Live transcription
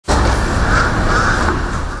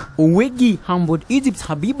Owegi humbled Egypt's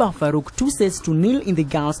Habiba Farouk 2-0 in the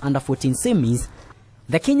girls under-14 semis.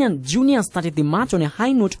 The Kenyan junior started the match on a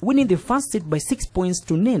high note, winning the first set by 6 points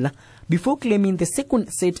to 0 before claiming the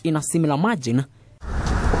second set in a similar margin.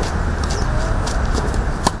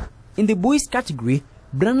 In the boys category,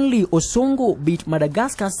 Branley Osongo beat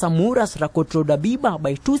Madagascar's Samoura's Rakotro Dabiba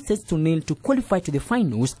by 2-0 to qualify to the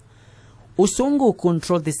finals. Osongo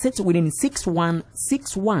controlled the set, winning 6-1,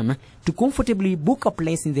 6-1 to comfortably book a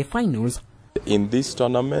place in the finals. In this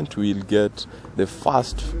tournament, we'll get the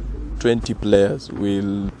first 20 players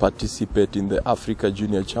will participate in the Africa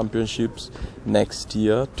Junior Championships next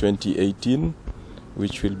year, 2018,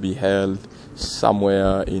 which will be held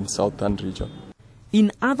somewhere in Southern region.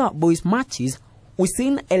 In other boys matches,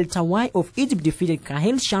 Hussein El Tawai of Egypt defeated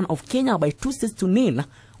Kahel Shan of Kenya by 2-0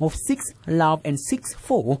 of 6-love and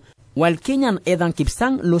 6-4, while Kenyan Ethan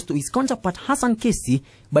Kipsang lost to his counterpart Hassan Kesi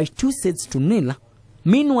by 2-0.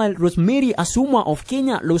 Meanwhile, Rosemary Asuma of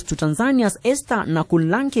Kenya lost to Tanzania's Esther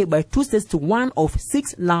Nakulanke by 2-1 of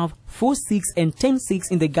 6-love, 4-6 and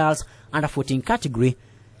 10-6 in the girls under-14 category.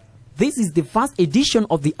 This is the first edition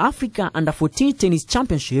of the Africa Under-14 Tennis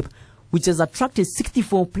Championship, which has attracted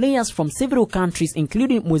 64 players from several countries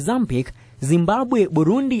including Mozambique, Zimbabwe,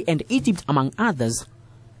 Burundi and Egypt among others.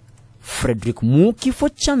 Frederick Muki for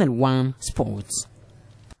Channel 1 Sports.